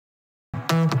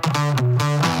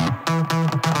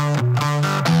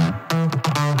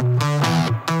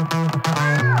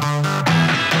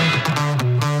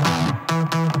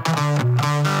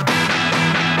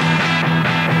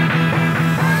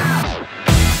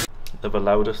they've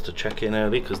allowed us to check in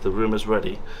early because the room is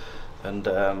ready, and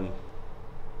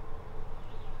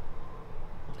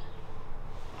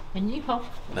and you pop.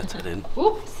 let's head in.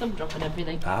 Oops, I'm dropping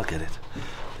everything. I'll get it.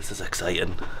 This is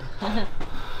exciting.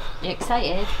 You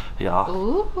excited? Yeah.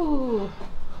 Ooh.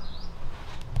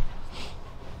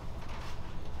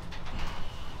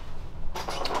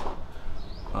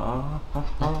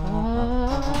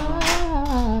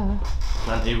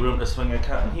 Plenty of room to swing a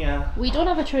cat in here. We don't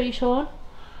have a tree, Shaun.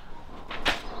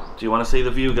 Do you want to see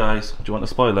the view, guys? Do you want a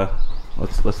spoiler?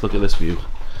 Let's look at this view.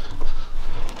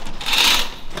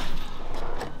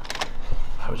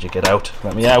 How would you get out?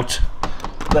 Let me out!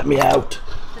 Let me out!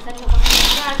 Does anyone want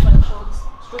to drive when Shaun's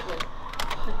struggling?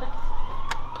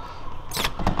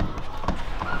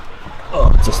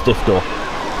 Oh, it's a stiff door.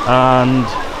 And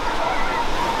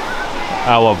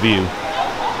our view.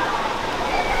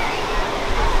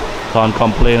 Can't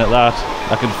complain at that.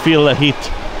 I can feel the heat.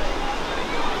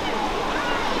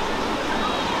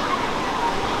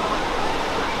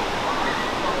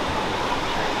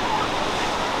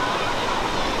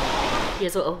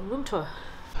 Here's a little room tour.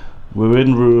 We're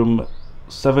in room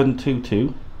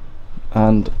 722,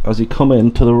 and as you come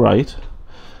in to the right,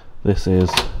 this is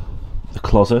the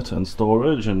closet and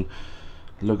storage and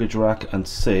luggage rack and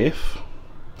safe.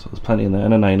 So there's plenty in there,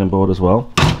 and an ironing board as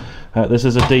well. This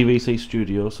is a DVC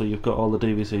studio, so you've got all the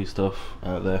DVC stuff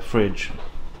out there: fridge,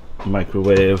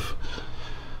 microwave,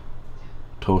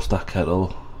 toaster,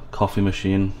 kettle, coffee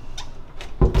machine,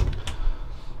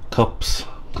 cups,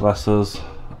 glasses,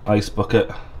 ice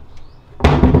bucket,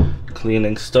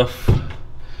 cleaning stuff,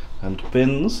 and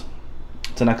bins.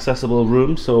 It's an accessible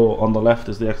room, so on the left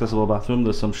is the accessible bathroom.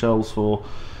 There's some shelves for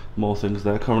more things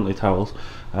there, currently towels.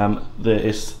 There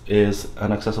is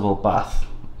an accessible bath,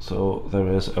 so there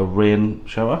is a rain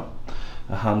shower,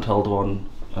 a handheld one,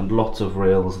 and lots of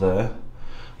rails there.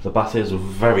 The bath is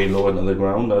very low into the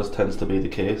ground, as tends to be the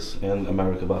case in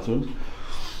American bathrooms.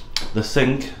 The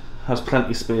sink has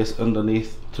plenty space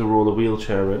underneath to roll a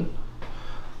wheelchair in,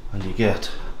 and you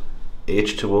get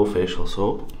H2O facial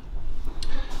soap,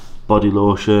 body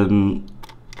lotion,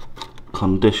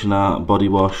 conditioner, body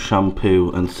wash,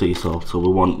 shampoo, and sea salt, so we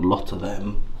want lots of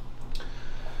them.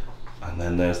 And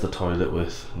then there's the toilet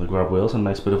with the grab wheels and a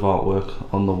nice bit of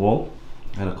artwork on the wall,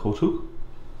 and a coat hook,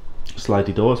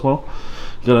 slidey door as well.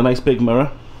 You've got a nice big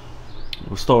mirror.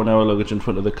 We're storing our luggage in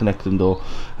front of the connecting door,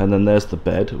 and then there's the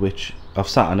bed, which I've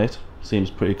sat on it, seems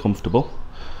pretty comfortable.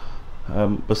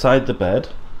 Beside the bed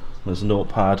there's a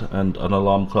notepad and an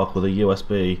alarm clock with a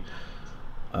USB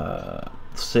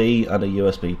C and a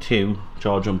USB 2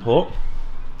 charging port.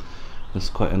 It's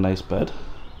quite a nice bed.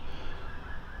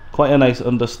 Quite a nice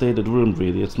understated room,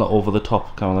 really. It's not over the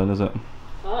top, Caroline, is it?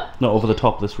 What? Not over the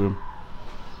top, this room.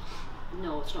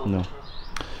 No, it's not. No.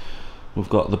 We've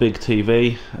got the big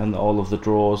TV and all of the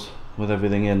drawers with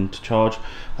everything in to charge.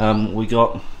 We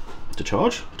got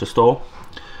to store.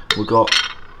 We got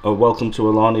a welcome to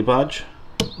Aulani badge.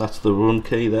 That's the room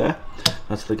key there.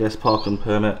 That's the guest parking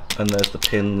permit, and there's the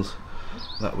pins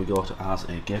that we got as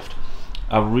a gift.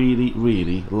 I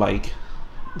really like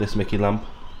this Mickey lamp,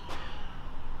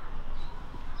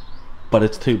 but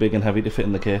it's too big and heavy to fit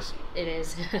in the case. It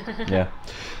is. Yeah.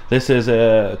 This is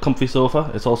a comfy sofa.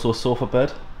 It's also a sofa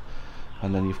bed,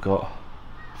 and then you've got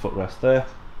footrest there,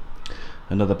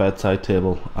 another bedside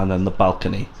table, and then the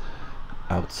balcony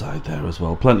outside there as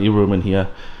well. Plenty of room in here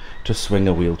to swing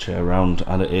a wheelchair around,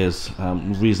 and it is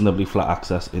reasonably flat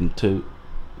access into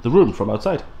the room from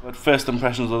outside. But first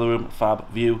impressions of the room: fab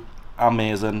view,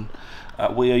 amazing.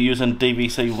 We are using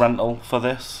DVC rental for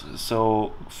this.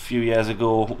 So a few years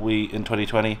ago, in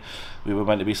 2020, we were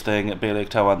meant to be staying at Bay Lake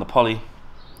Tower and the Poly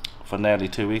for nearly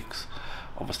 2 weeks.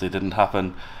 Obviously it didn't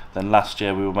happen. Then last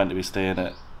year we were meant to be staying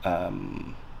at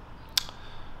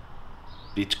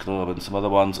Beach Club and some other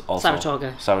ones. Also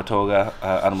Saratoga,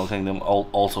 Animal Kingdom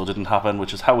also didn't happen,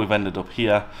 which is how we've ended up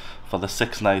here for the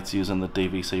 6 nights using the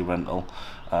DVC rental.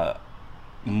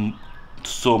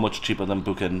 So much cheaper than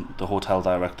booking the hotel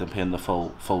direct and paying the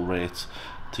full rates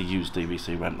to use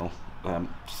DVC rental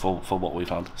for what we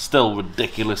found. Still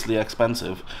ridiculously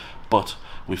expensive, but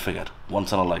we figured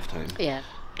once in a lifetime. Yeah.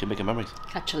 Keep making memories.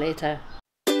 Catch you later.